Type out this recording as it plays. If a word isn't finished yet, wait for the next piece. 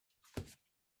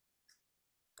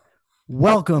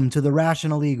Welcome to the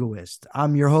Rational Egoist.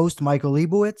 I'm your host, Michael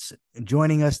Liebowitz.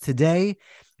 Joining us today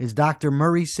is Dr.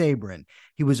 Murray Sabrin.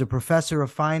 He was a professor of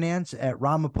finance at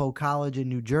Ramapo College in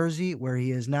New Jersey, where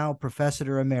he is now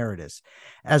professor emeritus.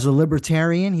 As a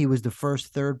libertarian, he was the first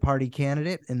third-party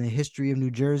candidate in the history of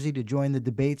New Jersey to join the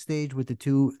debate stage with the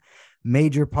two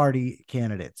major party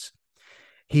candidates.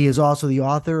 He is also the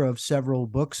author of several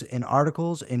books and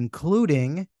articles,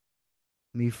 including,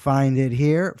 let me find it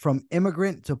here, From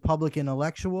Immigrant to Public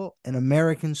Intellectual, An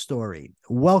American Story.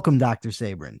 Welcome, Dr.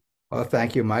 Sabrin. Well,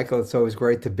 thank you, Michael. It's always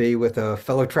great to be with a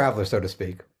fellow traveler, so to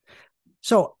speak.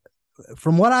 So,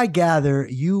 from what I gather,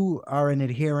 you are an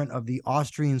adherent of the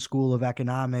Austrian School of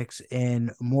Economics,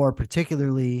 and more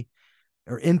particularly,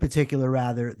 or in particular,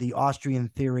 rather, the Austrian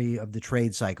theory of the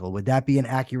trade cycle. Would that be an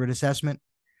accurate assessment?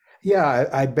 Yeah,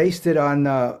 I based it on,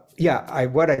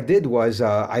 what I did was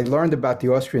I learned about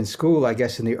the Austrian school, I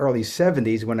guess, in the early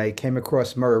 70s when I came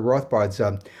across Murray Rothbard's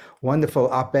wonderful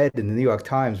op-ed in the New York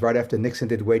Times right after Nixon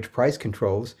did wage price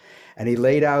controls. And he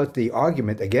laid out the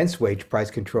argument against wage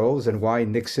price controls and why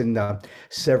Nixon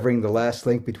severing the last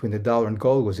link between the dollar and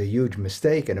gold was a huge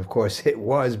mistake. And of course, it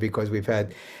was, because we've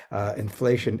had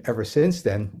inflation ever since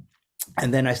then.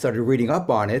 And then I started reading up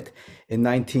on it. In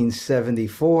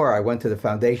 1974, I went to the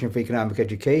Foundation for Economic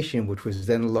Education, which was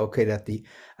then located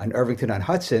on Irvington on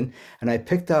Hudson, and I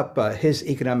picked up his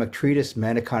economic treatise,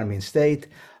 Man, Economy, and State,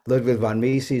 Ludwig von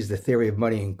Mises, The Theory of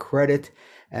Money and Credit,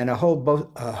 and a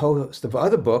host of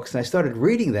other books. And I started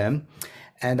reading them.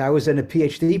 And I was in a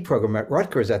PhD program at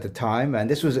Rutgers at the time. And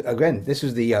this was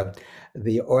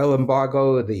the oil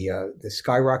embargo, the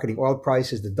skyrocketing oil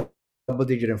prices, the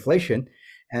double-digit inflation.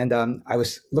 And I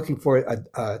was looking for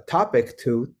a topic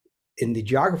in the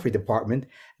geography department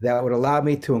that would allow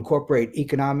me to incorporate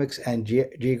economics and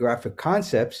geographic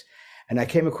concepts. And I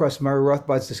came across Murray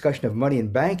Rothbard's discussion of money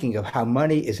and banking, of how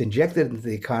money is injected into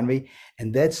the economy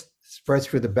and that spreads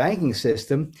through the banking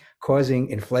system, causing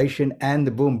inflation and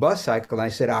the boom bust cycle. And I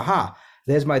said, aha,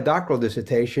 there's my doctoral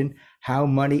dissertation, how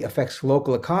money affects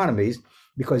local economies,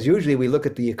 because usually we look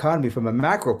at the economy from a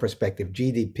macro perspective,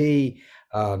 GDP,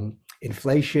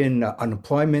 inflation,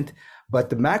 unemployment,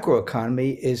 but the macro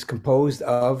economy is composed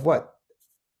of what?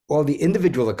 All the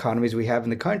individual economies we have in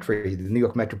the country, the New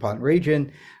York metropolitan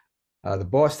region, the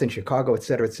Boston, Chicago, et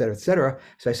cetera, et cetera, et cetera.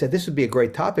 So I said this would be a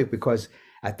great topic because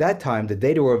at that time, the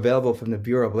data were available from the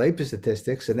Bureau of Labor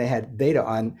Statistics, and they had data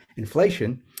on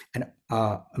inflation and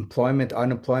employment,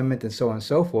 unemployment, and so on and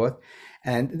so forth.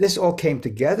 And this all came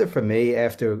together for me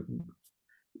after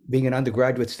being an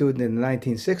undergraduate student in the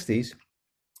 1960s,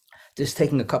 just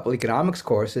taking a couple economics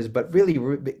courses, but really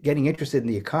getting interested in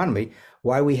the economy,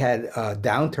 why we had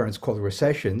downturns called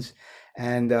recessions.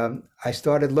 And I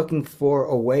started looking for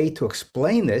a way to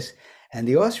explain this. And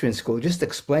the Austrian school just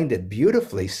explained it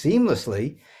beautifully,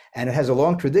 seamlessly. And it has a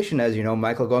long tradition, as you know,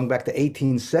 Michael, going back to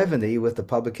 1870 with the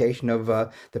publication of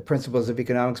The Principles of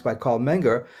Economics by Karl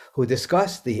Menger, who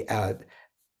discussed the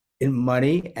in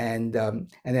money. And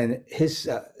then his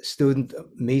student,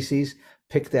 Mises,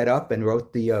 picked that up and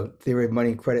wrote the Theory of Money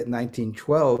and Credit in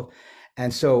 1912.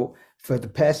 And so for the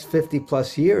past 50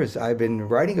 plus years, I've been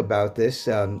writing about this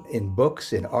in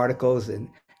books, in articles, and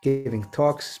giving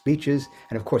talks, speeches,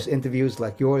 and of course, interviews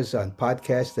like yours on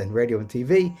podcasts and radio and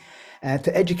TV, and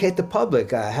to educate the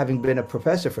public. Having been a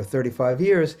professor for 35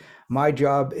 years, my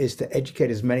job is to educate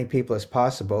as many people as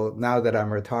possible now that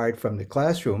I'm retired from the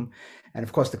classroom. And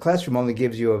of course, the classroom only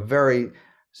gives you a very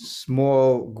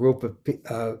small group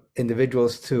of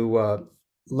individuals to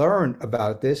learn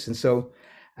about this. And so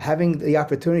having the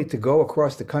opportunity to go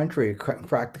across the country, in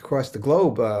fact, across the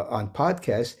globe on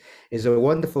podcasts is a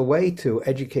wonderful way to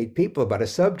educate people about a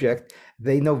subject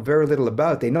they know very little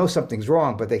about. They know something's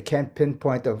wrong, but they can't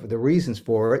pinpoint the reasons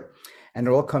for it. And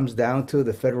it all comes down to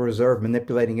the Federal Reserve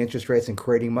manipulating interest rates and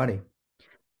creating money.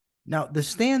 Now, the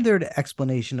standard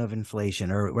explanation of inflation,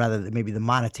 or rather maybe the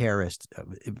monetarist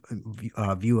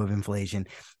view of inflation,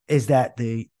 is that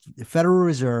the Federal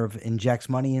Reserve injects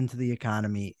money into the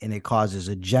economy and it causes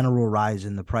a general rise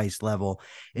in the price level.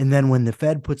 And then when the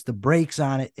Fed puts the brakes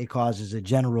on it, it causes a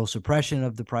general suppression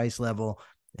of the price level.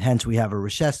 Hence, we have a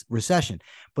recession.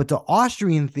 But the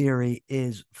Austrian theory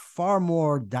is far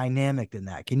more dynamic than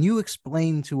that. Can you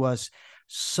explain to us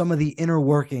some of the inner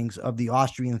workings of the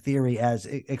Austrian theory as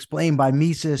explained by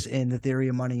Mises in The Theory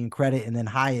of Money and Credit, and then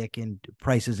Hayek in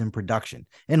Prices and Production,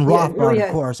 and Rothbard,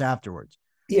 of course, afterwards?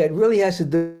 Yeah, it really has to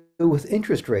do with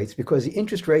interest rates, because the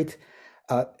interest rate,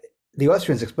 the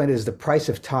Austrians explain it as the price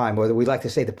of time, or we like to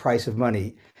say the price of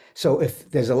money. So if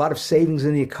there's a lot of savings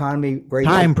in the economy, rates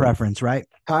are Time preference, right?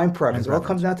 time Time preference. It all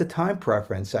comes preference. down to time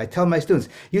preference. I tell my students,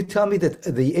 you tell me that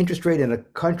the interest rate in a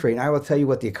country, and I will tell you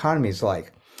what the economy is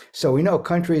like. So we know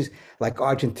countries like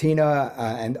Argentina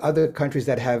and other countries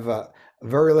that have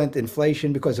virulent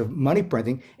inflation because of money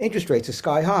printing, interest rates are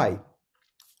sky high.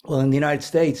 Well, in the United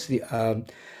States, the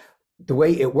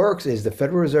way it works is the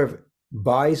Federal Reserve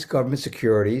buys government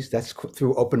securities. That's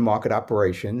through open market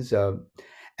operations.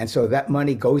 And so that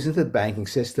money goes into the banking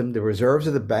system. The reserves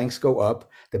of the banks go up.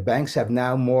 The banks have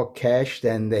now more cash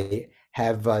than they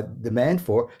have demand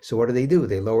for. So what do?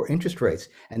 They lower interest rates.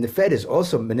 And the Fed is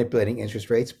also manipulating interest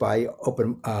rates by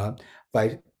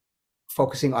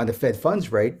focusing on the Fed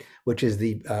funds rate, which is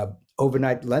the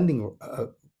overnight lending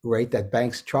rate that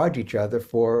banks charge each other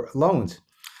for loans.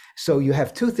 So you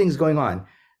have two things going on: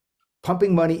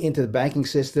 pumping money into the banking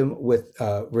system with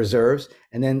reserves,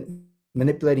 and then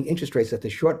manipulating interest rates at the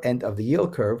short end of the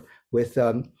yield curve with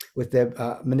their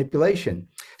manipulation.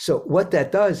 So what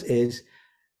that does is,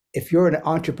 if you're an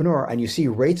entrepreneur and you see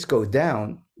rates go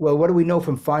down, well, what do we know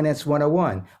from Finance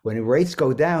 101? When rates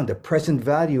go down, the present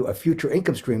value of future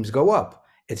income streams go up.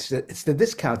 It's the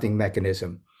discounting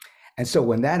mechanism. And so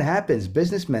when that happens,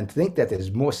 businessmen think that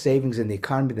there's more savings in the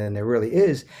economy than there really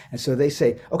is. And so they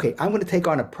say, okay, I'm going to take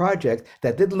on a project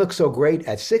that didn't look so great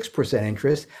at 6%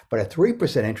 interest, but at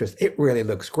 3% interest, it really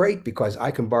looks great because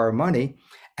I can borrow money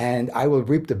and I will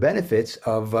reap the benefits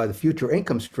of the future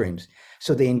income streams.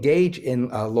 So they engage in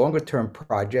longer term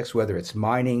projects, whether it's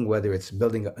mining, whether it's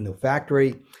building a new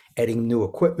factory, adding new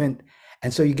equipment.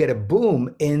 And so you get a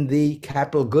boom in the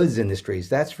capital goods industries.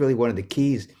 That's really one of the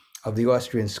keys of the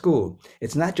Austrian school.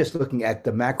 It's not just looking at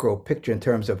the macro picture in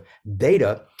terms of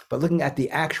data, but looking at the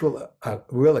actual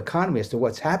real economy as to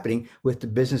what's happening with the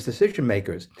business decision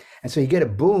makers. And so you get a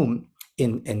boom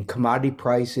in commodity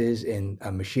prices, in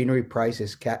machinery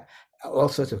prices, all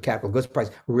sorts of capital goods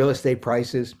prices, real estate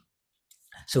prices.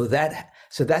 So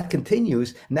that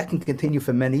continues, and that can continue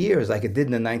for many years, like it did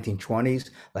in the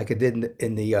 1920s, like it did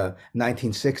in the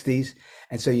 1960s.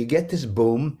 And so you get this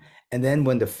boom, and then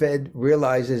when the Fed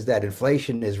realizes that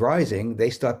inflation is rising, they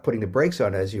start putting the brakes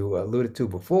on, as you alluded to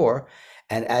before.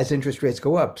 And as interest rates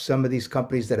go up, some of these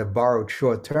companies that have borrowed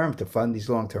short term to fund these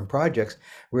long term projects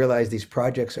realize these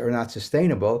projects are not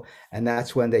sustainable. And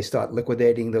that's when they start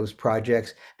liquidating those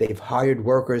projects. They've hired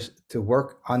workers to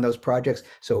work on those projects.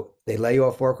 So they lay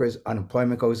off workers,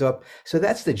 unemployment goes up. So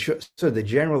that's sort of the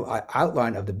general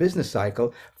outline of the business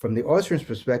cycle from the Austrians'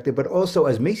 perspective. But also,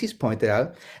 as Mises pointed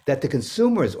out, that the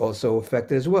consumer is also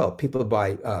affected as well. People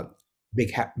buy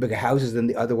bigger houses than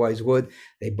they otherwise would.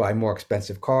 They buy more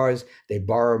expensive cars. They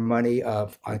borrow money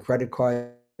on credit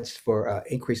cards for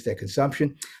increase their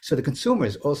consumption. So the consumer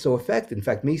is also affected. In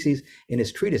fact, Mises, in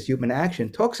his treatise Human Action,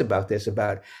 talks about this,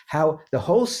 about how the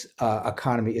whole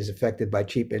economy is affected by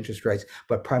cheap interest rates,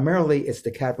 but primarily it's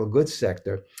the capital goods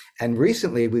sector. And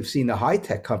recently, we've seen the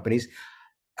high-tech companies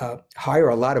hire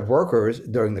a lot of workers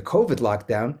during the COVID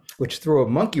lockdown, which threw a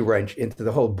monkey wrench into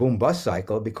the whole boom-bust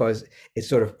cycle, because it's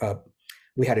sort of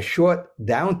we had a short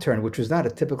downturn, which was not a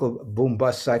typical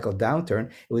boom-bust cycle downturn.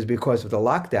 It was because of the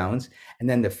lockdowns, and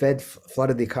then the Fed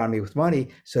flooded the economy with money,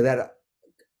 so that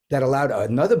allowed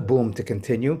another boom to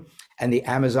continue. And the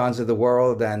Amazons of the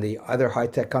world and the other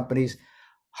high-tech companies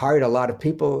hired a lot of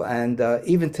people, and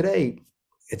even today,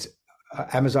 it's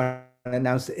Amazon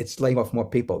announced it's laying off more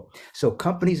people. So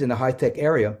companies in the high-tech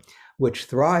area, which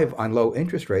thrive on low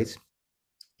interest rates,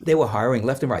 they were hiring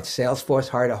left and right. Salesforce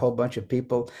hired a whole bunch of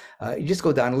people. You just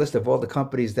go down a list of all the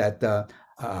companies that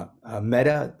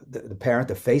Meta, the parent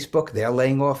of Facebook, they're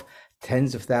laying off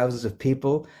tens of thousands of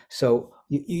people. So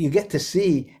you get to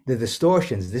see the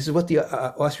distortions. This is what the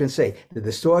Austrians say. The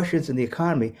distortions in the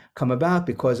economy come about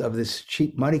because of this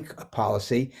cheap money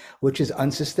policy, which is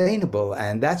unsustainable.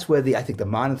 And that's where I think the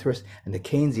monetarists and the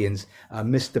Keynesians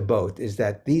missed the boat, is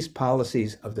that these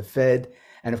policies of the Fed,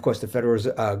 and of course the federal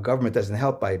government doesn't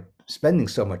help by spending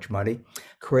so much money,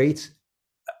 creates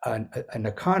an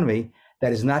economy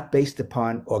that is not based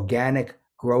upon organic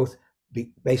growth,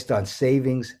 based on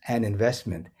savings and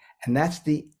investment. And that's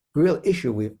the real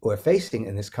issue we're facing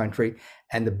in this country.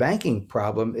 And the banking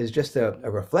problem is just a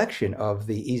reflection of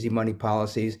the easy money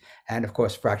policies and, of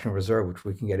course, fractional reserve, which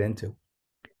we can get into.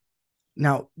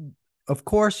 Now, of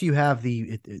course, you have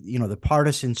the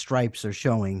partisan stripes are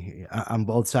showing on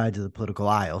both sides of the political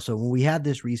aisle. So when we had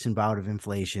this recent bout of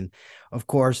inflation, of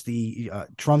course, the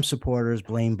Trump supporters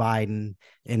blame Biden,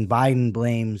 and Biden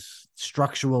blames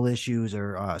structural issues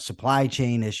or supply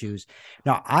chain issues.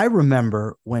 Now, I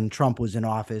remember when Trump was in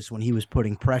office, when he was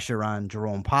putting pressure on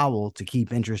Jerome Powell to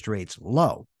keep interest rates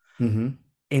low. Mm-hmm.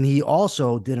 And he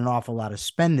also did an awful lot of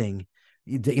spending,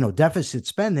 deficit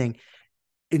spending.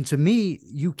 And to me,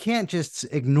 you can't just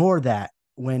ignore that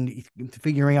when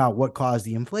figuring out what caused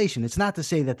the inflation. It's not to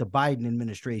say that the Biden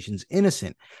administration's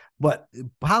innocent, but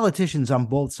politicians on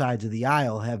both sides of the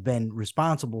aisle have been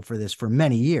responsible for this for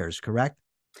many years, correct?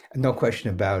 No question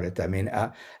about it. I mean,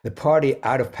 the party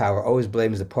out of power always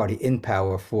blames the party in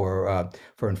power for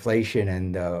inflation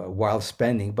and wild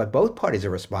spending, but both parties are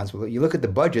responsible. You look at the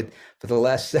budget for the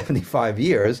last 75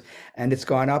 years, and it's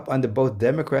gone up under both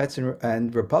Democrats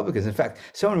and Republicans. In fact,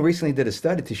 someone recently did a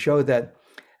study to show that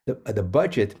the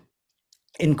budget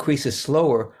increases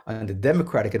slower under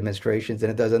Democratic administrations than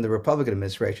it does under Republican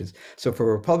administrations. So for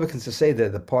Republicans to say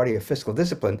that the party of fiscal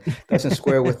discipline doesn't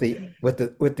square with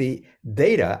the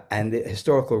data and the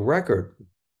historical record,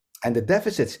 and the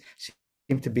deficits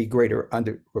seem to be greater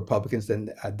under Republicans than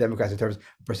Democrats in terms of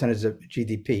percentage of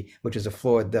GDP, which is a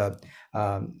flawed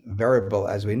variable,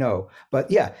 as we know.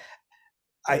 But yeah,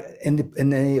 in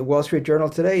the Wall Street Journal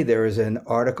today, there is an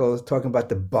article talking about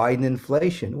the Biden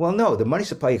inflation. Well, no, the money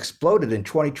supply exploded in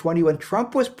 2020 when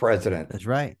Trump was president. That's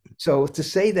right. So to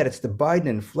say that it's the Biden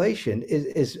inflation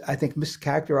is I think,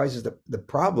 mischaracterizes the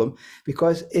problem,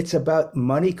 because it's about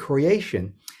money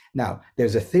creation. Now,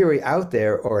 there's a theory out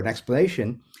there, or an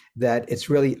explanation, that it's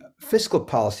really fiscal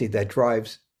policy that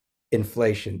drives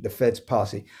inflation, the Fed's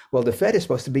policy. Well, the Fed is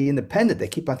supposed to be independent. They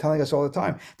keep on telling us all the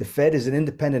time. The Fed is an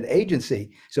independent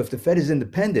agency. So if the Fed is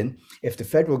independent, if the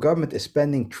federal government is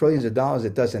spending trillions of dollars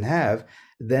it doesn't have,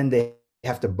 then they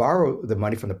have to borrow the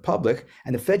money from the public,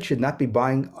 and the Fed should not be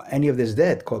buying any of this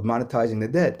debt, called monetizing the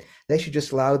debt. They should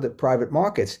just allow the private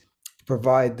markets to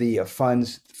provide the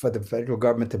funds for the federal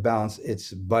government to balance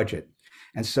its budget.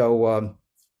 And so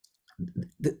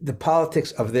the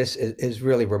politics of this is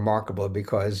really remarkable,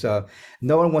 because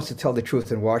no one wants to tell the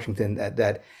truth in Washington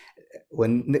that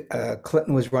when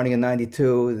Clinton was running in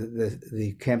 92,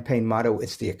 the campaign motto,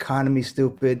 it's the economy,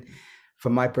 stupid.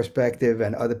 From my perspective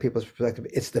and other people's perspective,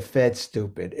 it's the Fed,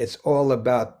 stupid. It's all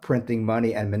about printing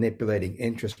money and manipulating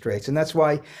interest rates. And that's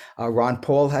why Ron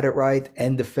Paul had it right: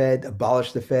 end the Fed,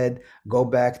 abolish the Fed, go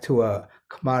back to a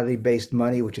commodity-based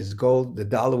money, which is gold. The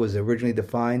dollar was originally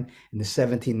defined in the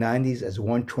 1790s as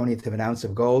 1/20th of an ounce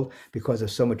of gold. Because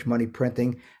of so much money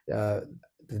printing, the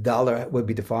dollar would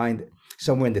be defined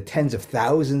somewhere in the tens of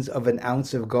thousands of an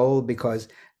ounce of gold, because,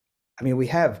 I mean, we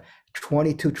have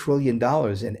 $22 trillion in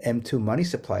M2 money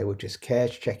supply, which is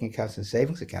cash, checking accounts, and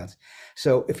savings accounts.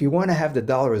 So if you want to have the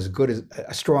dollar as good as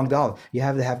a strong dollar, you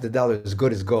have to have the dollar as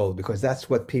good as gold, because that's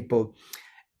what people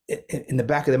in the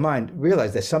back of their mind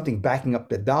realize. There's something backing up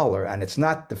the dollar, and it's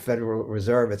not the Federal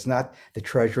Reserve, it's not the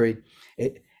Treasury.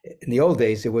 In the old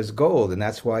days, it was gold, and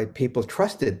that's why people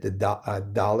trusted the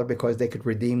dollar, because they could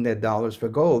redeem their dollars for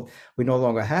gold. We no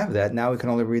longer have that. Now we can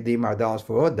only redeem our dollars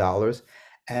for our dollars.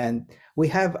 And we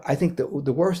have, I think, the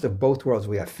worst of both worlds.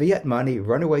 We have fiat money,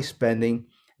 runaway spending,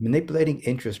 manipulating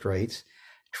interest rates,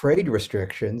 trade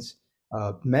restrictions,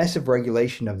 massive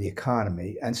regulation of the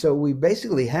economy. And so we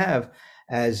basically have,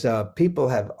 as people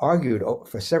have argued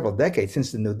for several decades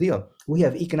since the New Deal, we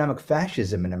have economic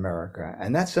fascism in America.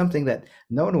 And that's something that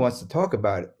no one wants to talk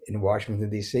about in Washington,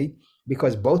 D.C.,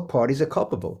 because both parties are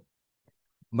culpable.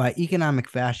 By economic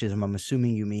fascism, I'm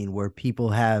assuming you mean where people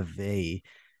have a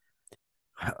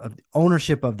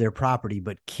ownership of their property,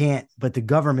 but the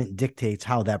government dictates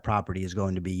how that property is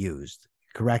going to be used.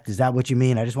 Correct? Is that what you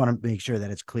mean? I just want to make sure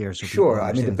that it's clear. So sure.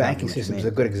 I mean, the banking system is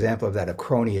a good example of that, of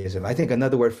cronyism. I think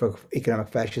another word for economic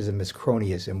fascism is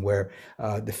cronyism, where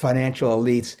the financial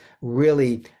elites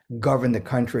really govern the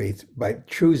country by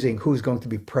choosing who's going to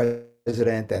be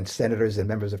president and senators and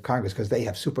members of Congress, because they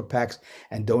have super PACs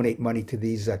and donate money to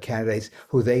these candidates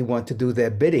who they want to do their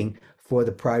bidding for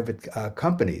the private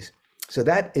companies. So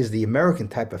that is the American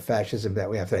type of fascism that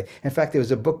we have today. In fact, there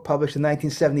was a book published in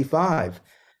 1975,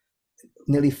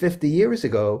 nearly 50 years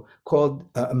ago, called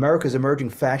America's Emerging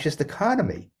Fascist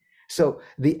Economy. So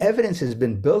the evidence has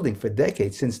been building for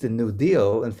decades since the New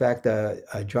Deal. In fact,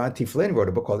 John T. Flynn wrote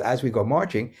a book called As We Go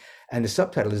Marching, and the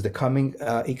subtitle is The Coming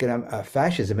Economic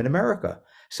Fascism in America.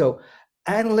 So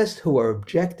analysts who are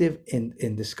objective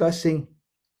in discussing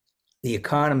the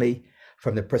economy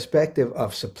from the perspective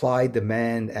of supply,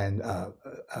 demand, and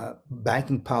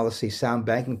banking policy, sound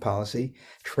banking policy,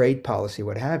 trade policy,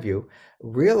 what have you,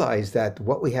 realize that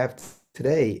what we have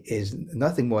today is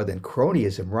nothing more than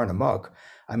cronyism run amok.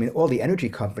 I mean, all the energy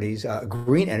companies,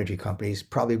 green energy companies,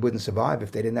 probably wouldn't survive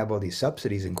if they didn't have all these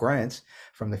subsidies and grants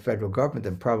from the federal government,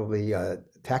 and probably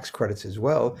tax credits as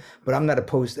well. But I'm not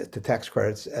opposed to tax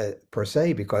credits per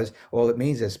se, because all it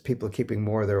means is people are keeping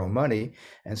more of their own money.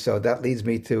 And so that leads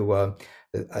me to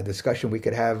a discussion we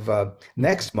could have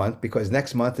next month, because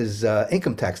next month is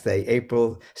income tax day,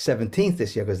 April 17th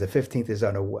this year, because the 15th is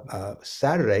on a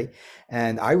Saturday.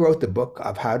 And I wrote the book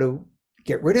of how to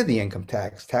get rid of the income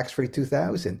tax, tax-free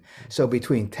 2000. So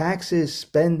between taxes,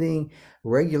 spending,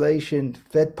 regulation,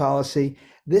 Fed policy,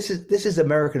 this is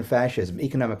American fascism,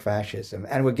 economic fascism,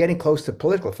 and we're getting close to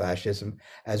political fascism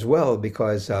as well,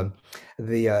 because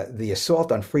the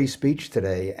assault on free speech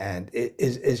today and it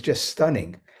is just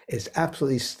stunning. It's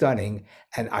absolutely stunning,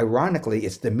 and ironically,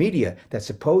 it's the media that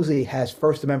supposedly has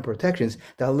First Amendment protections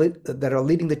that are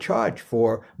leading the charge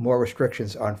for more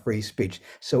restrictions on free speech.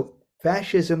 So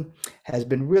fascism has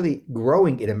been really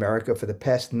growing in America for the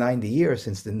past 90 years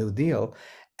since the New Deal,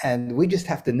 and we just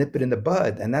have to nip it in the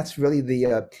bud. And that's really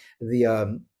the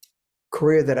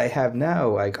career that I have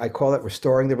now. I call it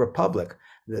restoring the republic,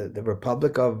 the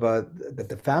republic of that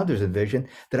the founders envisioned,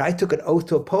 that I took an oath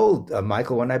to uphold,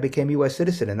 Michael, when I became a U.S.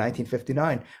 citizen in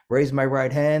 1959. Raised my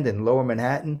right hand in Lower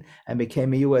Manhattan and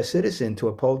became a U.S. citizen to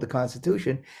uphold the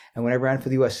Constitution. And when I ran for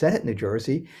the U.S. Senate in New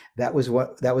Jersey, that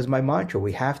was my mantra.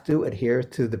 We have to adhere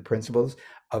to the principles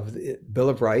of the Bill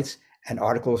of Rights and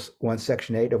Article 1,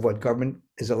 Section 8 of what government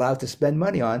is allowed to spend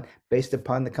money on based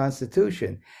upon the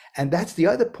Constitution. And that's the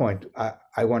other point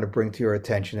I want to bring to your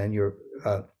attention and your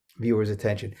viewers'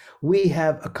 attention. We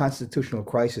have a constitutional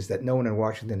crisis that no one in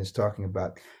Washington is talking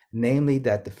about, namely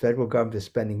that the federal government is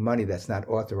spending money that's not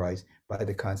authorized by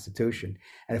the Constitution.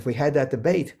 And if we had that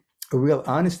debate, a real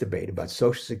honest debate about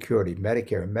Social Security,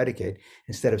 Medicare, and Medicaid,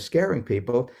 instead of scaring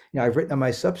people, I've written on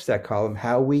my Substack column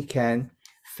how we can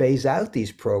phase out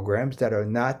these programs that are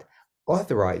not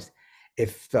authorized.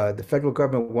 If the federal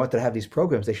government wanted to have these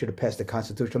programs, they should have passed a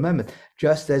constitutional amendment,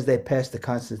 just as they passed the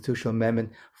constitutional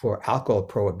amendment for alcohol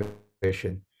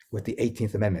prohibition with the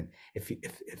 18th Amendment. If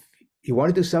you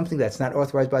want to do something that's not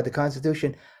authorized by the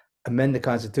Constitution, amend the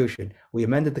Constitution. We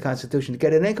amended the Constitution to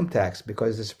get an income tax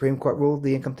because the Supreme Court ruled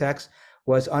the income tax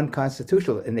was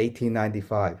unconstitutional in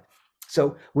 1895.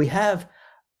 So we have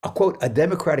a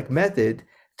democratic method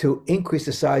to increase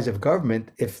the size of government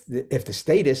if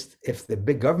the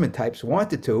big government types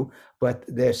wanted to, but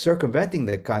they're circumventing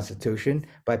the Constitution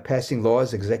by passing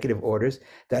laws, executive orders,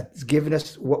 that's given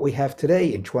us what we have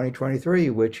today in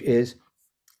 2023, which is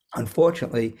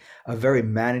unfortunately a very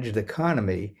managed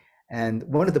economy. And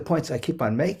one of the points I keep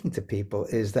on making to people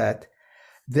is that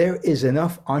there is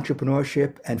enough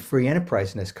entrepreneurship and free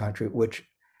enterprise in this country, which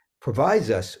provides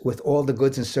us with all the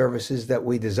goods and services that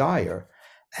we desire.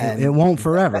 And it won't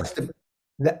forever.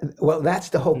 That's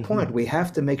the whole point. We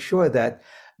have to make sure that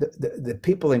the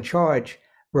people in charge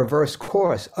reverse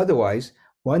course. Otherwise,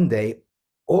 one day,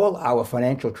 all our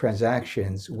financial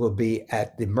transactions will be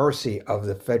at the mercy of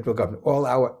the federal government. All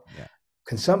our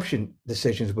consumption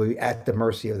decisions will be at the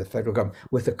mercy of the federal government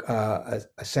with a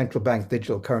central bank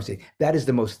digital currency. That's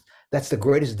the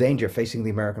greatest danger facing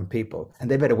the American people.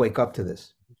 And they better wake up to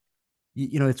this.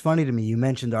 It's funny to me, you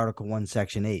mentioned Article 1,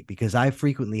 Section 8, because I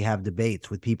frequently have debates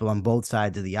with people on both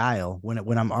sides of the aisle.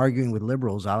 When I'm arguing with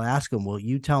liberals, I'll ask them, well,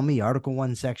 you tell me, Article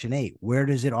 1, Section 8, where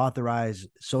does it authorize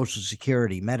Social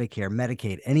Security, Medicare,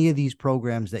 Medicaid, any of these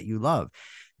programs that you love?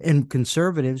 And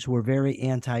conservatives who are very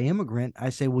anti-immigrant,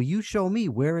 I say, well, you show me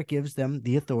where it gives them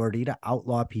the authority to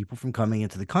outlaw people from coming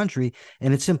into the country,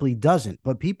 and it simply doesn't.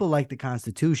 But people like the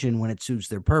Constitution when it suits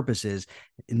their purposes,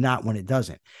 not when it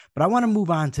doesn't. But I want to move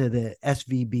on to the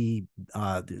SVB,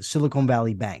 the Silicon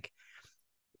Valley Bank.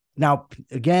 Now,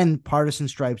 again, partisan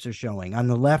stripes are showing. On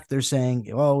the left, they're saying,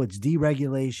 oh, it's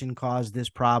deregulation caused this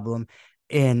problem.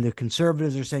 And the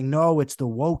conservatives are saying, no, it's the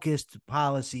wokest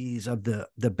policies of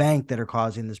the bank that are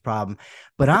causing this problem.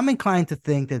 But I'm inclined to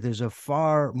think that there's a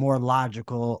far more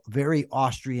logical, very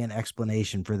Austrian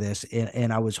explanation for this.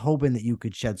 And I was hoping that you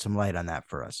could shed some light on that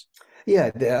for us.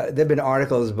 Yeah, there have been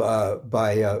articles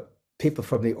by people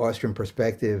from the Austrian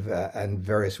perspective and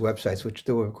various websites, which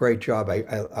do a great job.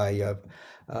 I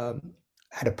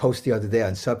had a post the other day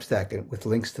on Substack with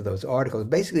links to those articles.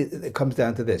 Basically, it comes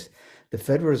down to this. The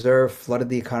Federal Reserve flooded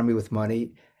the economy with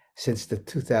money since the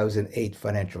 2008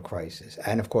 financial crisis.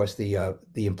 And of course, the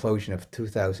implosion of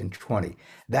 2020.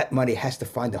 That money has to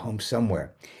find a home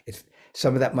somewhere.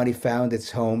 Some of that money found its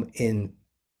home in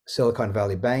Silicon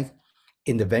Valley Bank,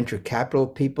 in the venture capital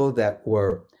people that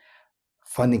were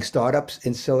funding startups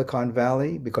in Silicon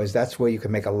Valley, because that's where you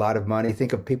can make a lot of money.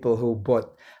 Think of people who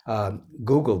bought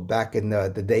Google back in the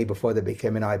day before they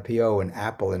became an IPO, and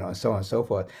Apple, and so on and so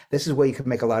forth. This is where you can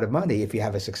make a lot of money if you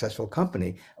have a successful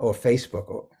company, or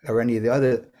Facebook, or any of the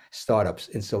other startups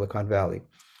in Silicon Valley.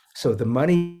 So the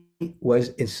money was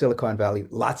in Silicon Valley,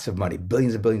 lots of money,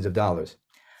 billions and billions of dollars.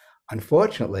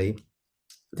 Unfortunately,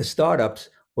 the startups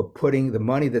were putting the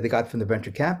money that they got from the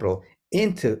venture capital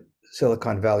into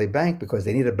Silicon Valley Bank because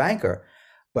they need a banker.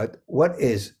 But what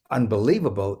is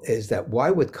unbelievable is that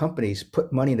why would companies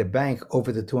put money in a bank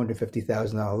over the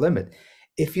 $250,000 limit?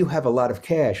 If you have a lot of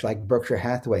cash, like Berkshire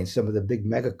Hathaway and some of the big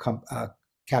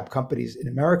cap companies in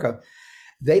America,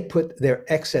 they put their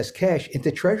excess cash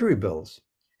into treasury bills,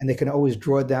 and they can always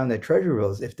draw down their treasury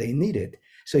bills if they need it.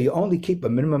 So you only keep a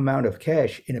minimum amount of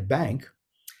cash in a bank,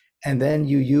 and then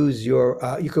you use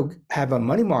you could have a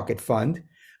money market fund,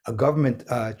 a government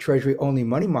treasury only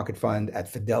money market fund at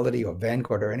Fidelity or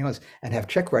Vanguard or anyone else, and have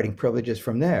check writing privileges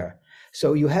from there.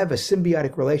 So you have a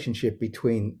symbiotic relationship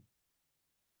between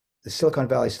the Silicon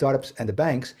Valley startups and the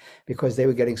banks because they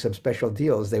were getting some special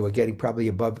deals. They were getting probably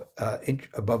above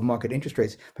market interest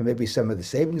rates for maybe some of the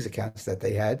savings accounts that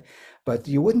they had, but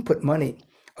you wouldn't put money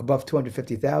above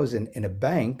 250,000 in a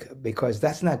bank because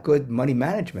that's not good money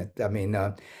management. I mean,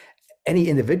 any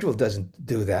individual doesn't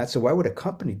do that, so why would a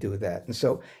company do that? And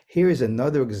so here is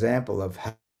another example of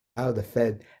how the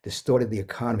Fed distorted the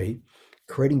economy,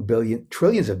 creating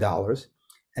trillions of dollars,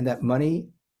 and that money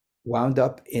wound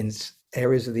up in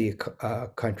areas of the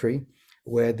country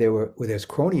where there's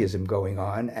cronyism going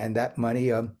on, and that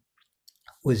money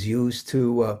was used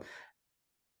to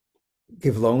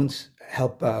give loans,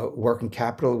 help working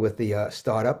capital with the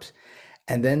startups.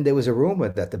 And then there was a rumor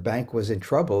that the bank was in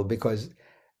trouble because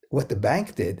what the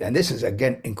bank did, and this is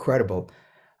again incredible,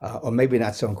 or maybe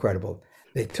not so incredible,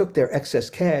 they took their excess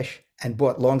cash and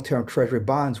bought long-term treasury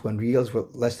bonds when yields were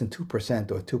less than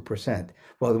 2% or 2%.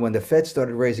 Well, when the Fed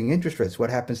started raising interest rates,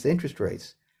 what happens to interest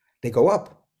rates? They go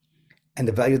up, and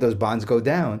the value of those bonds go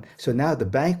down. So now the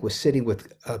bank was sitting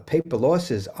with paper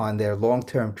losses on their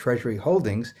long-term treasury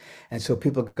holdings, and so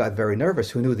people got very nervous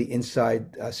who knew the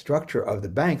inside structure of the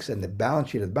banks and the balance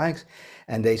sheet of the banks,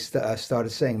 and they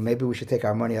started saying, maybe we should take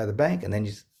our money out of the bank, and then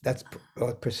that's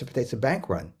what precipitates a bank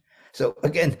run. So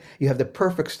again, you have the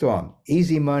perfect storm: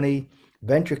 easy money,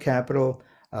 venture capital,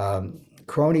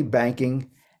 crony banking,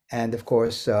 and of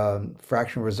course,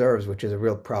 fractional reserves, which is a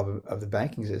real problem of the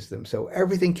banking system. So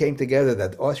everything came together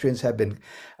that Austrians have been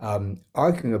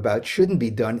arguing about shouldn't be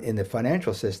done in the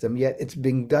financial system, yet it's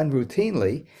being done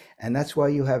routinely. And that's why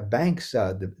you have banks,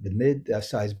 the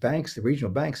mid-sized banks, the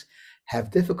regional banks, have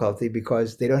difficulty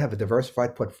because they don't have a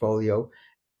diversified portfolio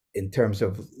in terms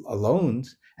of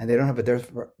loans, and they don't have a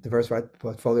diversified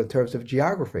portfolio in terms of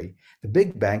geography. The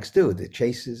big banks do. The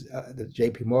Chases, the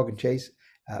JP Morgan Chase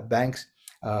banks,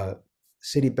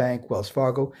 Citibank, Wells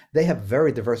Fargo, they have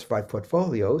very diversified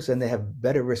portfolios and they have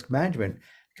better risk management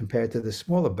compared to the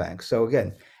smaller banks. So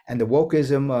again, and the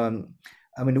wokeism,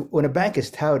 I mean, when a bank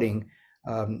is touting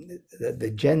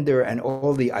the gender and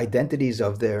all the identities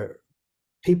of their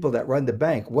people that run the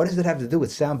bank, what does it have to do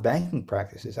with sound banking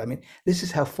practices? I mean, this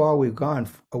is how far we've gone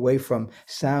away from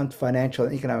sound financial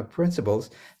and economic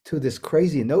principles to this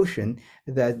crazy notion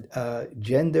that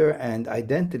gender and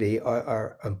identity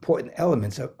are important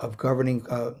elements of governing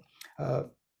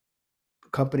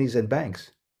companies and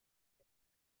banks.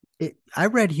 I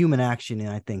read Human Action in,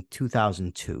 I think,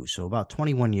 2002, so about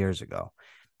 21 years ago.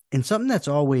 And something that's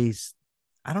always,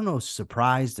 I don't know,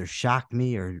 surprised or shocked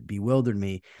me or bewildered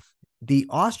me, the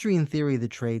Austrian theory of the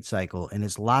trade cycle and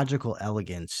its logical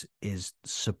elegance is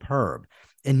superb.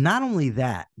 And not only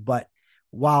that, but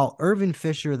while Irving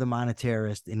Fisher, the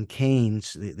monetarist, and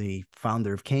Keynes, the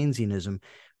founder of Keynesianism,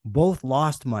 both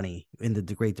lost money in the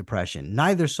Great Depression,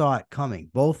 neither saw it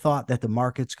coming. Both thought that the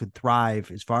markets could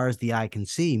thrive as far as the eye can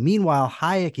see. Meanwhile,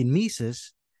 Hayek and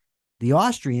Mises, the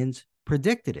Austrians,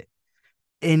 predicted it.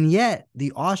 And yet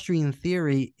the Austrian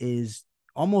theory is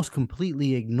almost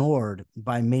completely ignored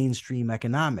by mainstream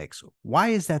economics. Why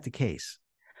is that the case?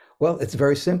 Well, it's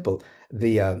very simple.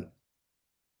 The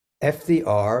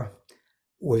FDR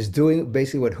was doing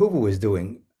basically what Hoover was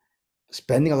doing,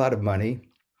 spending a lot of money.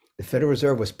 The Federal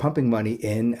Reserve was pumping money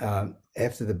in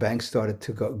after the banks started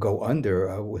to go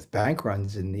under with bank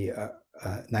runs in the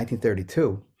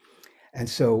 1932. And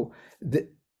so the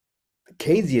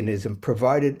Keynesianism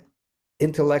provided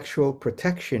intellectual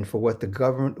protection for what the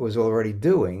government was already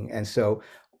doing. And so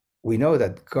we know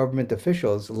that government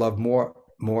officials love more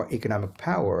economic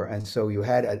power. And so you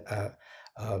had a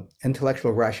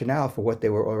intellectual rationale for what they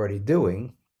were already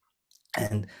doing.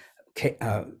 And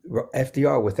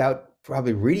FDR, without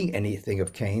probably reading anything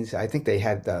of Keynes, I think they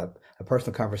had a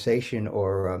personal conversation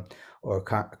or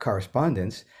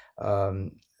correspondence.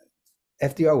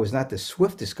 FDR was not the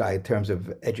swiftest guy in terms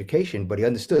of education, but he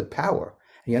understood power.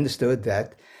 He understood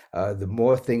that The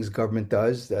more things government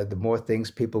does, the more things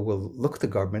people will look to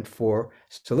government for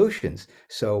solutions.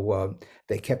 So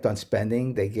they kept on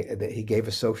spending. He gave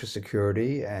us Social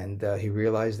Security, and he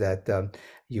realized that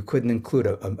you couldn't include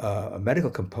a medical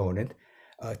component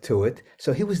to it.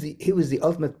 So he was the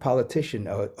ultimate politician,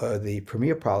 the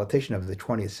premier politician of the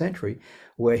 20th century,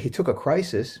 where he took a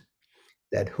crisis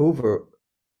that Hoover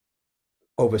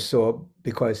oversaw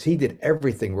because he did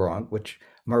everything wrong, which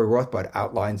Murray Rothbard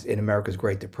outlines in America's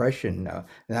Great Depression. And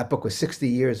that book was 60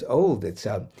 years old. It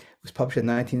was published in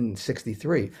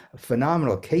 1963, a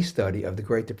phenomenal case study of the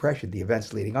Great Depression, the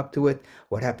events leading up to it,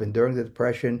 what happened during the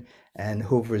Depression, and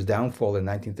Hoover's downfall in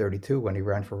 1932 when he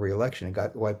ran for re-election and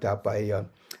got wiped out by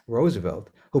Roosevelt,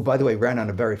 who, by the way, ran on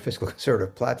a very fiscal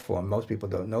conservative platform. Most people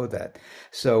don't know that.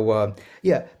 So,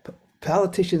 yeah,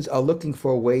 politicians are looking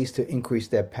for ways to increase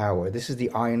their power. This is the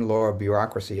iron law of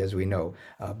bureaucracy, as we know.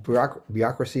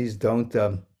 Bureaucracies don't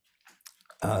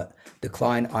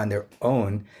decline on their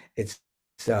own.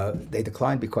 They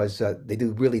decline because they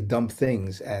do really dumb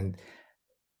things. And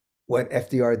what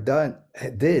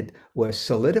did was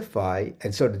solidify,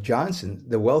 and so did Johnson,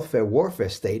 the welfare warfare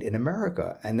state in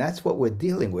America. And that's what we're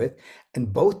dealing with.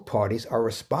 And both parties are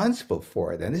responsible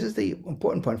for it. And this is the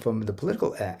important point from the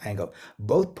political angle.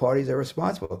 Both parties are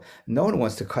responsible. No one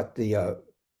wants to cut the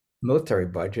military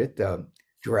budget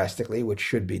drastically, which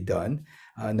should be done.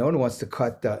 No one wants to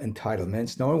cut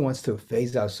entitlements. No one wants to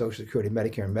phase out Social Security,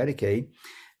 Medicare, and Medicaid,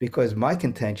 because my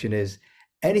contention is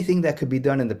anything that could be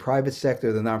done in the private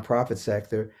sector, the nonprofit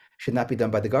sector, should not be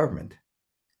done by the government.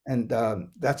 And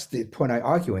that's the point I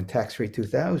argue in Tax Free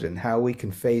 2000, how we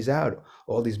can phase out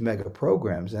all these mega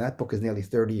programs. And that book is nearly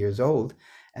 30 years old.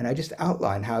 And I just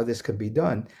outline how this could be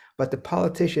done. But the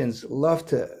politicians love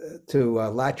to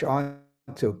latch on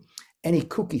to any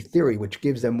kooky theory which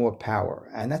gives them more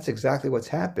power. And that's exactly what's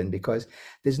happened, because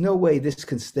there's no way this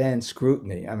can stand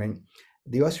scrutiny. I mean,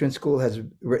 the Austrian school has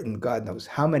written God knows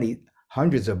how many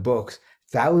hundreds of books,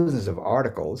 thousands of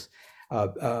articles.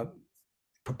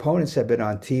 Proponents have been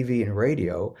on TV and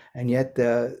radio, and yet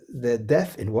the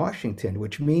deaf in Washington,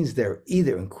 which means they're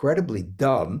either incredibly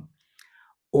dumb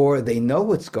or they know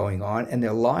what's going on and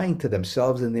they're lying to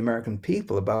themselves and the American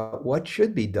people about what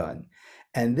should be done.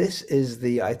 And this is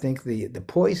I think the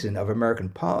poison of American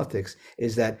politics,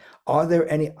 is that are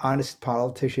there any honest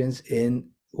politicians in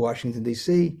Washington,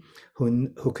 D.C.,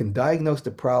 who can diagnose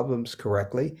the problems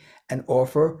correctly and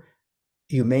offer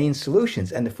humane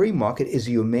solutions? And the free market is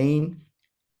a humane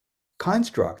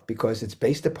construct because it's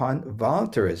based upon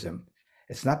voluntarism.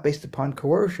 It's not based upon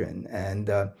coercion. And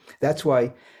that's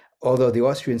why, although the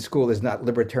Austrian school is not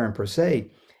libertarian per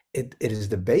se, it is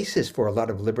the basis for a lot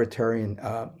of libertarian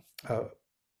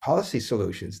policy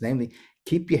solutions, namely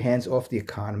keep your hands off the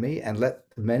economy and let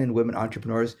men and women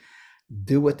entrepreneurs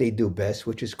do what they do best,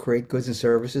 which is create goods and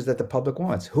services that the public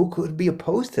wants. Who could be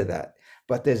opposed to that?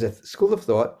 But there's a school of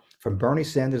thought from Bernie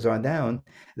Sanders on down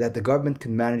that the government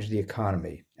can manage the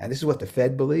economy. And this is what the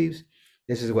Fed believes.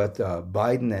 This is what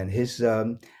Biden and his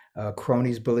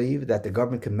cronies believe, that the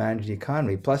government can manage the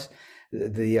economy. Plus,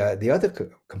 the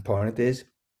other component is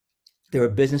there are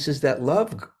businesses that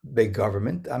love big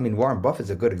government. I mean, Warren Buffett's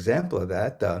a good example of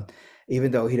that.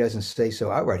 Even though he doesn't say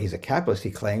so outright, he's a capitalist,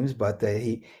 he claims, but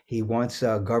he wants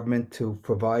government to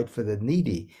provide for the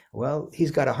needy. Well,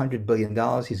 he's got $100 billion.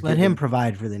 Let him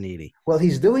provide for the needy. Well,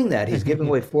 he's doing that. He's giving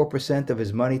away 4% of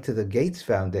his money to the Gates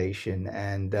Foundation.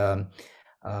 And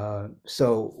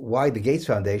so why the Gates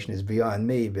Foundation is beyond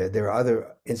me. But there are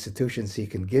other institutions he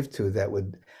can give to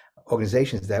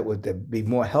organizations that would be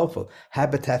more helpful.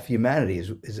 Habitat for Humanity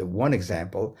is one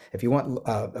example. If you want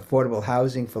affordable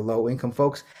housing for low income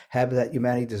folks, Habitat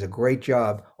Humanity does a great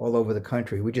job all over the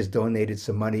country. We just donated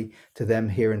some money to them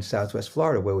here in Southwest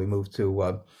Florida, where we moved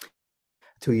to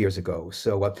 2 years ago.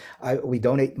 So we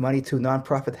donate money to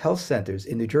nonprofit health centers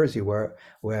in New Jersey, where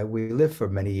we lived for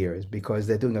many years, because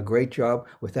they're doing a great job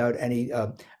without any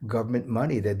government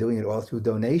money. They're doing it all through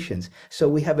donations. So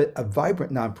we have a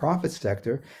vibrant nonprofit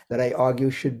sector that I argue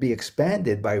should be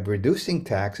expanded by reducing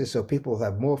taxes so people will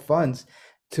have more funds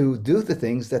to do the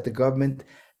things that the government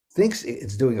thinks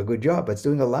it's doing a good job, but it's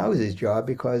doing a lousy job,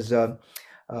 because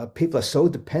people are so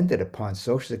dependent upon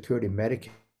Social Security,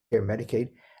 Medicare, Medicaid,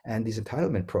 and these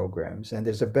entitlement programs. And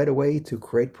there's a better way to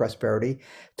create prosperity,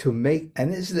 to make,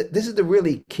 and this is the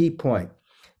really key point.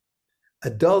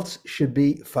 Adults should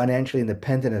be financially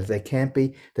independent. If they can't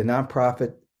be, the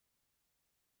nonprofit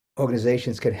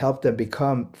organizations can help them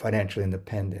become financially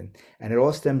independent. And it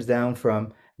all stems down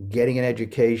from getting an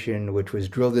education, which was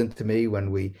drilled into me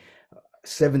when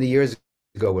 70 years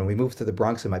ago, when we moved to the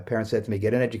Bronx, and my parents said to me,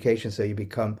 get an education so you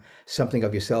become something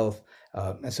of yourself.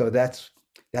 And so that's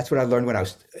That's what I learned when I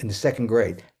was in the second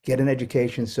grade. Get an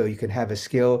education so you can have a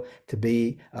skill to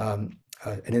be an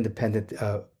independent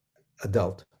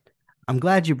adult. I'm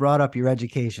glad you brought up your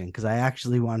education because I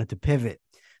actually wanted to pivot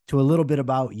to a little bit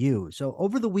about you. So,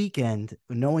 over the weekend,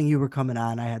 knowing you were coming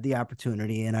on, I had the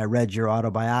opportunity and I read your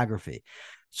autobiography.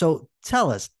 So,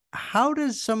 tell us, how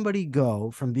does somebody go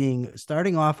from being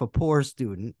starting off a poor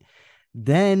student,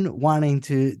 then wanting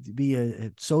to be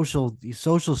a social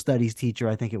studies teacher,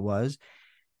 I think it was,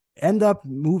 end up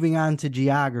moving on to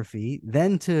geography,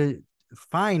 then to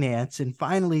finance, and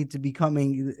finally to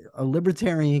becoming a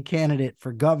libertarian candidate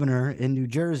for governor in New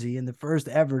Jersey and the first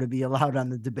ever to be allowed on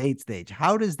the debate stage?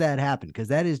 How does that happen? Because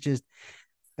that is just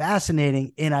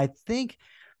fascinating. And I think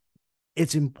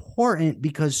it's important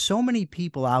because so many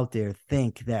people out there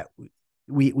think that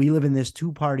we live in this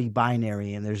two-party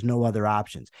binary and there's no other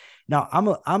options. Now,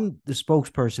 I'm the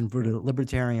spokesperson for the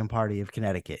Libertarian Party of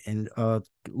Connecticut, and a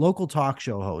local talk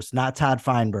show host, not Todd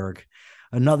Feinberg,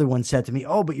 another one said to me,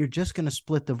 "Oh, but you're just going to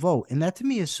split the vote." And that to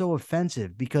me is so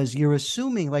offensive because you're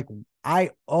assuming like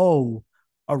I owe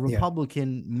a Yeah.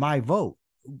 Republican my vote.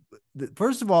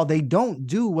 First of all, they don't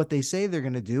do what they say they're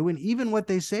going to do. And even what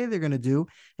they say they're going to do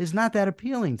is not that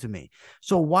appealing to me.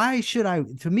 So why should I,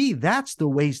 to me, that's the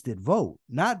wasted vote,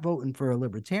 not voting for a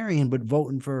libertarian, but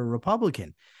voting for a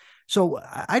Republican. So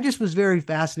I just was very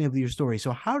fascinated with your story.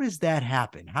 So how does that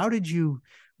happen? How did you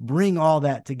bring all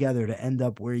that together to end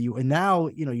up where you, and now,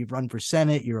 you've run for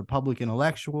Senate, you're a public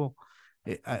intellectual.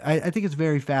 I think it's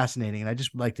very fascinating. And I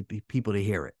just would like people to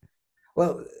hear it.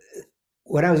 Well,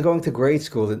 when I was going to grade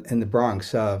school in the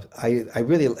Bronx, I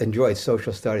really enjoyed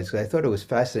social studies because I thought it was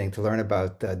fascinating to learn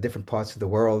about different parts of the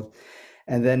world.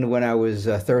 And then when I was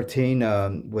 13,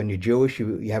 when you're Jewish,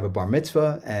 you have a bar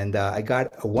mitzvah, and I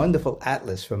got a wonderful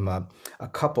atlas from a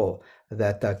couple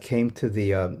that came to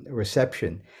the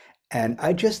reception, and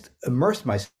I just immersed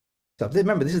myself.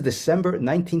 Remember, this is December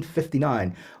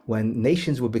 1959 when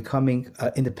nations were becoming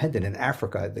independent in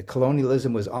Africa. The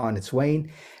colonialism was on its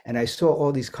wane, and I saw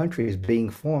all these countries being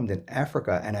formed in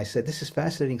Africa, and I said, "This is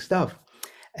fascinating stuff."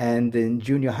 And in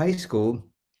junior high school,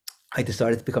 I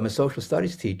decided to become a social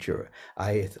studies teacher.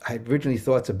 I originally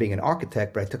thought of being an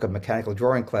architect, but I took a mechanical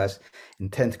drawing class in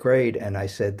 10th grade, and I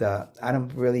said, I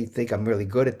don't really think I'm really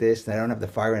good at this, and I don't have the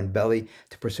fire and belly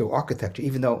to pursue architecture,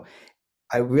 even though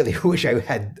I really wish I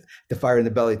had the fire in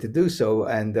the belly to do so,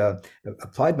 and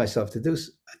applied myself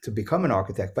to become an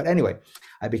architect. But anyway,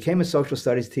 I became a social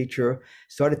studies teacher,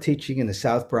 started teaching in the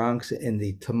South Bronx in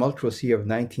the tumultuous year of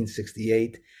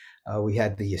 1968. We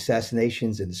had the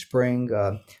assassinations in the spring.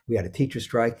 We had a teacher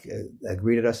strike that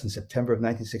greeted us in September of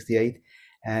 1968.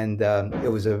 And it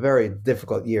was a very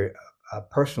difficult year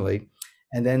personally.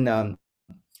 And then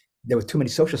there were too many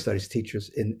social studies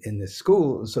teachers in the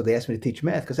school. So they asked me to teach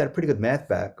math because I had a pretty good math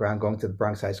background going to the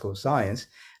Bronx High School of Science.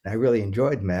 And I really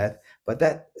enjoyed math, but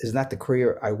that is not the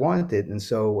career I wanted. And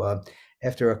so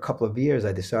after a couple of years,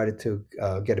 I decided to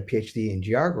get a PhD in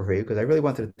geography because I really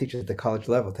wanted to teach at the college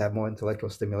level to have more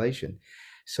intellectual stimulation.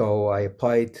 So I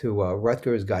applied to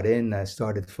Rutgers, got in,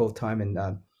 started full-time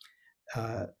in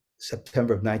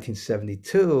September of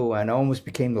 1972, and almost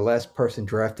became the last person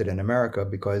drafted in America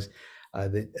because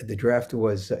the draft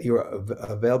was, you were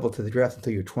available to the draft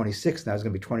until you're 26. Now I was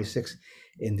going to be 26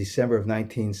 in December of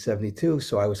 1972.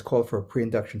 So I was called for a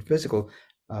pre-induction physical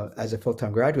as a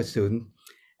full-time graduate student.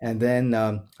 And then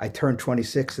I turned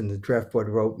 26 and the draft board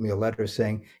wrote me a letter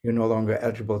saying, "You're no longer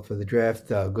eligible for the draft,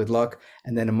 good luck."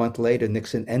 And then a month later,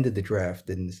 Nixon ended the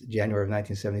draft in January of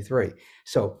 1973.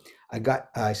 So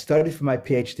I studied for my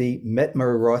PhD, met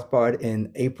Murray Rothbard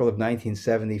in April of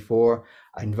 1974.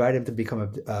 I invited him to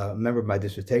become a member of my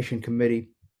dissertation committee,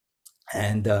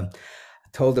 and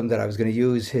told him that I was going to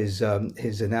use his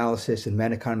analysis in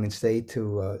Man, Economy, and State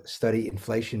to study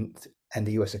inflation and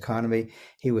the U.S. economy.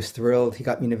 He was thrilled. He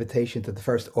got me an invitation to the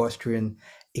first Austrian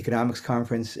economics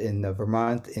conference in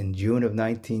Vermont in June of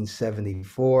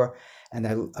 1974.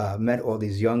 And I met all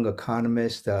these young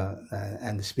economists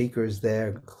and the speakers there,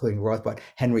 including Rothbard.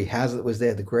 Henry Hazlitt was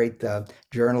there, the great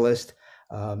journalist.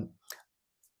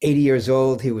 80 years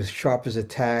old, he was sharp as a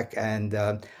tack, and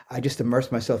I just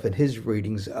immersed myself in his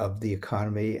readings of the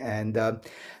economy. And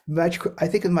I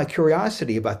think my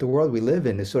curiosity about the world we live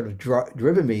in has sort of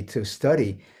driven me to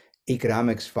study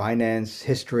economics, finance,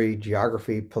 history,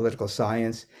 geography, political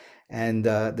science. And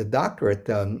the doctorate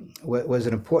was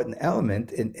an important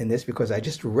element in this because I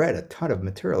just read a ton of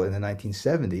material in the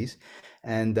 1970s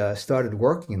and started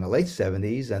working in the late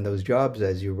 70s. And those jobs,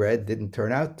 as you read, didn't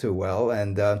turn out too well.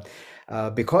 And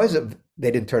because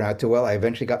they didn't turn out too well, I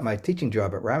eventually got my teaching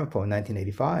job at Ramapo in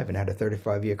 1985 and had a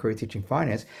 35-year career teaching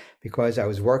finance because I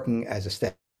was working as a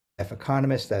staff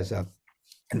economist, as a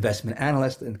investment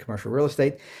analyst in commercial real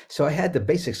estate. So I had the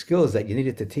basic skills that you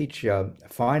needed to teach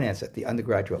finance at the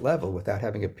undergraduate level without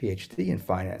having a PhD in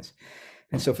finance.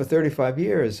 And so for 35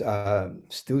 years,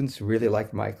 students really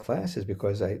liked my classes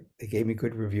because they gave me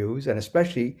good reviews, and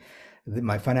especially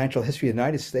my financial history of the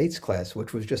United States class,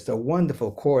 which was just a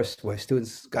wonderful course where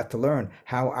students got to learn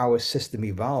how our system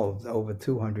evolved over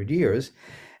 200 years.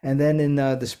 And then in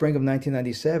the spring of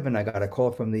 1997, I got a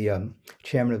call from the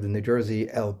chairman of the New Jersey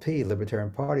LP, Libertarian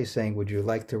Party, saying, "Would you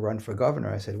like to run for governor?"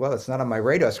 I said, "Well, it's not on my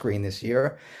radar screen this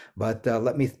year, but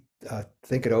let me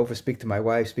think it over, speak to my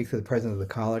wife, speak to the president of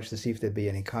the college to see if there'd be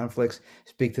any conflicts,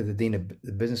 speak to the dean of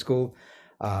the business school."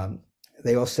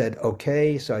 They all said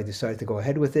okay, so I decided to go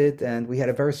ahead with it. And we had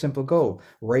a very simple goal: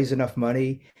 raise enough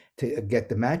money to get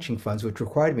the matching funds, which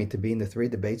required me to be in the 3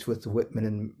 debates with Whitman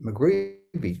and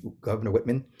McGreevey, Governor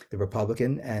Whitman, the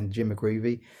Republican, and Jim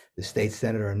McGreevey, the state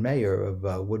senator and mayor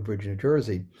of Woodbridge, New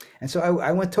Jersey. And so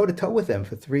I went toe to toe with them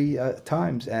for 3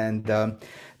 times. And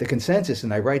the consensus,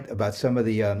 and I write about some of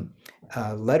the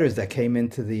letters that came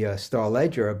into the Star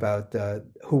Ledger about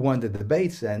who won the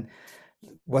debates, and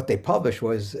what they published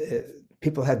was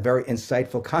people had very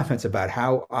insightful comments about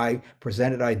how I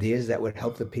presented ideas that would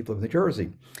help the people of New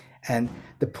Jersey. And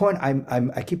the point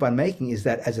I keep on making is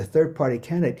that as a third-party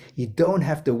candidate, you don't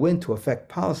have to win to affect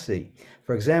policy.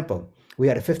 For example, we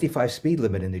had a 55 speed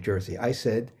limit in New Jersey. I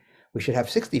said we should have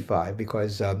 65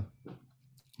 because the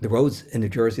roads in New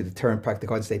Jersey, the Turnpike, the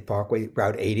Garden State Parkway,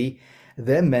 Route 80,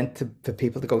 they're meant for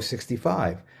people to go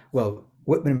 65. Well,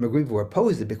 Whitman and McGreevey were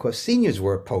opposed to it because seniors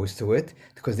were opposed to it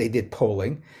because they did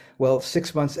polling. Well,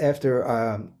 6 months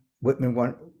after Whitman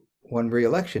won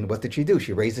re-election, what did she do?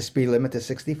 She raised the speed limit to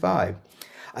 65.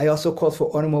 I also called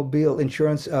for automobile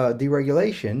insurance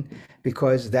deregulation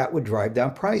because that would drive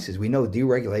down prices. We know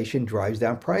deregulation drives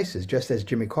down prices, just as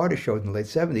Jimmy Carter showed in the late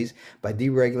 70s. By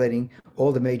deregulating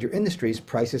all the major industries,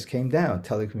 prices came down: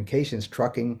 telecommunications,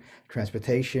 trucking,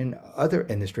 transportation, other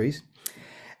industries.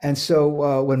 And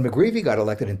so when McGreevey got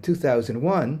elected in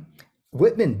 2001,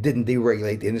 Whitman didn't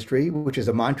deregulate the industry, which is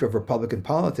a mantra of Republican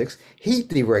politics. He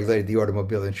deregulated the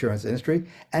automobile insurance industry.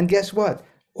 And guess what?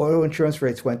 Auto insurance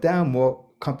rates went down, more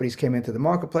companies came into the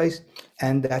marketplace,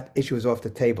 and that issue is off the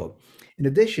table. In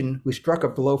addition, we struck a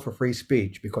blow for free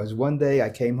speech because one day I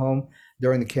came home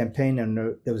during the campaign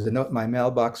and there was a note in my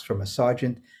mailbox from a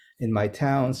sergeant in my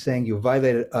town saying, "You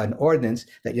violated an ordinance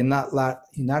that you're not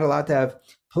allowed to have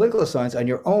political signs on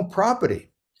your own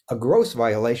property," a gross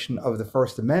violation of the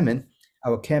First Amendment.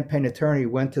 Our campaign attorney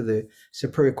went to the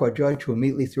Superior Court judge, who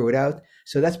immediately threw it out.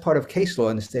 So that's part of case law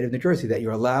in the state of New Jersey, that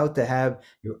you're allowed to have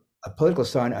a political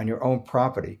sign on your own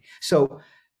property. So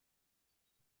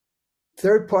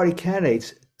third-party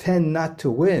candidates tend not to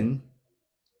win.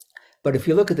 But if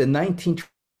you look at the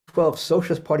 1912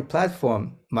 Socialist Party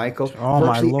platform, Michael,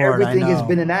 virtually everything has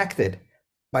been enacted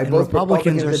by both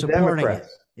Republicans and Democrats.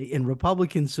 And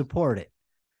Republicans support it.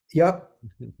 Yep.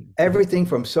 Everything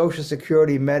from Social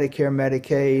Security, Medicare,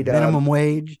 Medicaid,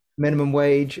 minimum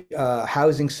wage,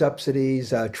 housing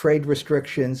subsidies, trade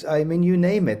restrictions. I mean, you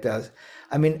name it.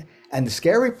 I mean, and the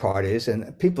scary part is,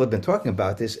 and people have been talking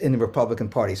about this in the Republican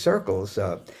Party circles,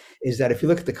 is that if you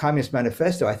look at the Communist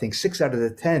Manifesto, I think 6 out of the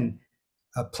 10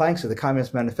 planks of the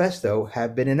Communist Manifesto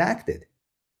have been enacted.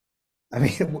 I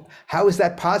mean, how is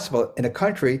that possible in a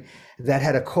country that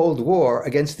had a Cold War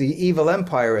against the evil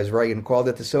empire, as Reagan called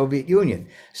it, the Soviet Union?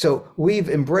 So we've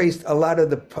embraced a lot of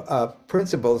the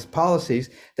principles, policies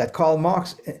that Karl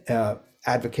Marx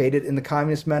advocated in the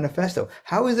Communist Manifesto.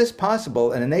 How is this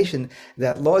possible in a nation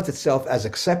that lauds itself as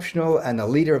exceptional and a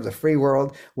leader of the free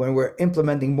world when we're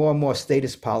implementing more and more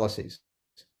statist policies?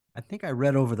 I think I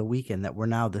read over the weekend that we're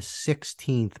now the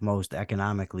 16th most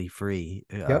economically free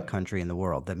country in the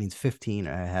world. That means 15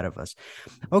 ahead of us.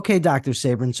 Okay, Dr.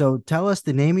 Sabrin. So tell us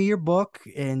the name of your book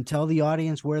and tell the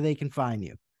audience where they can find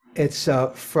you. It's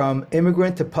From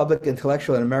Immigrant to Public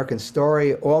Intellectual and American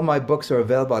Story. All my books are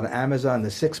available on Amazon. The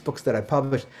 6 books that I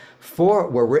published, 4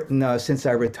 were written since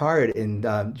I retired in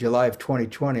July of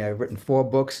 2020. I've written 4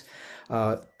 books.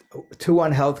 2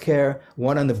 on healthcare,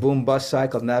 1 on the boom bust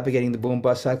cycle, navigating the boom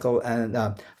bust cycle,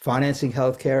 and financing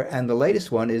healthcare. And the latest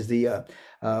one is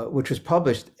which was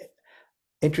published,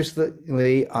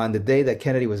 interestingly, on the day that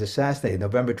Kennedy was assassinated,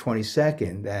 November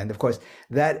 22nd. And of course,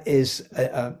 that is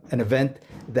an event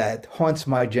that haunts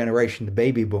my generation, the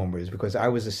baby boomers, because I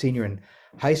was a senior in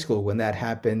high school when that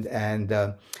happened. And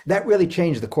that really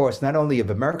changed the course, not only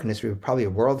of American history, but probably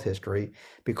of world history,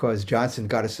 because Johnson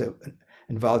got us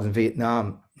involved in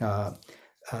Vietnam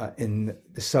in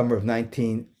the summer of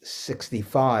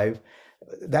 1965.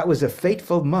 That was a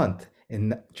fateful month.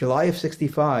 In July of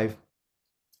 65,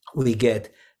 we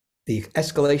get the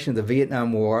escalation of the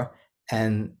Vietnam War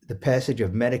and the passage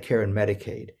of Medicare and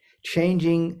Medicaid,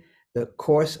 changing the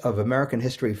course of American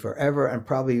history forever and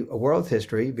probably world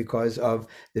history because of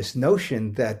this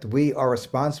notion that we are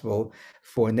responsible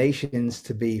for nations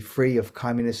to be free of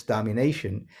communist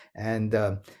domination. And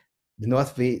the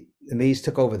North Vietnamese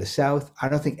took over the South. I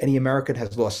don't think any American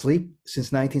has lost sleep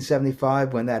since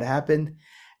 1975 when that happened.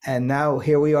 And now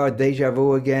here we are, deja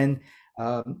vu again.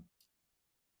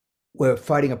 We're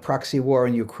fighting a proxy war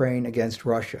in Ukraine against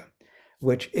Russia,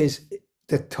 which is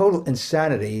the total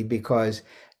insanity because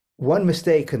one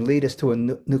mistake can lead us to a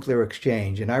nuclear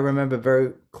exchange. And I remember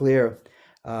very clear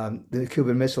the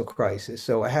Cuban Missile Crisis.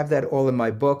 So I have that all in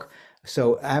my book.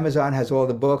 So Amazon has all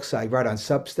the books. I write on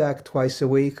Substack twice a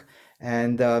week.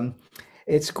 And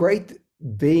it's great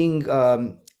being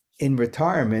in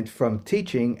retirement from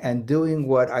teaching and doing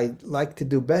what I like to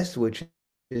do best, which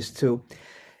is to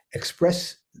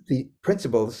express the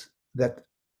principles that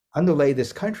underlay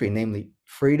this country, namely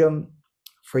freedom,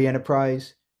 free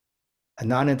enterprise, a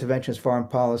non-interventionist foreign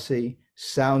policy,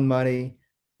 sound money,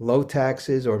 low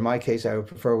taxes, or in my case, I would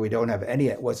prefer we don't have any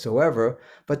whatsoever.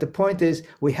 But the point is,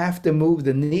 we have to move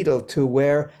the needle to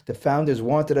where the founders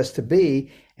wanted us to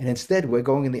be. And instead, we're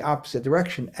going in the opposite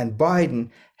direction. And Biden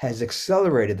has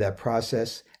accelerated that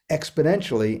process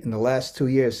exponentially in the last 2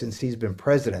 years since he's been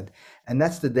president. And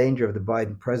that's the danger of the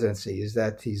Biden presidency, is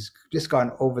that he's just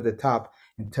gone over the top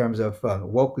in terms of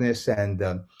wokeness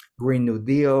and Green New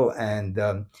Deal and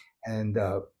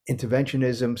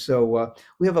interventionism. So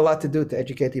we have a lot to do to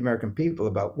educate the American people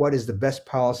about what is the best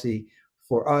policy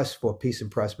for us for peace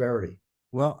and prosperity.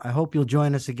 Well, I hope you'll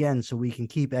join us again so we can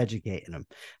keep educating them.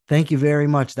 Thank you very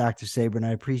much, Dr. Sabrin.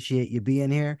 I appreciate you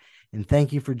being here, and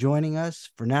thank you for joining us.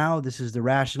 For now, this is the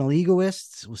Rational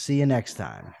Egoists. We'll see you next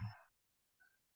time.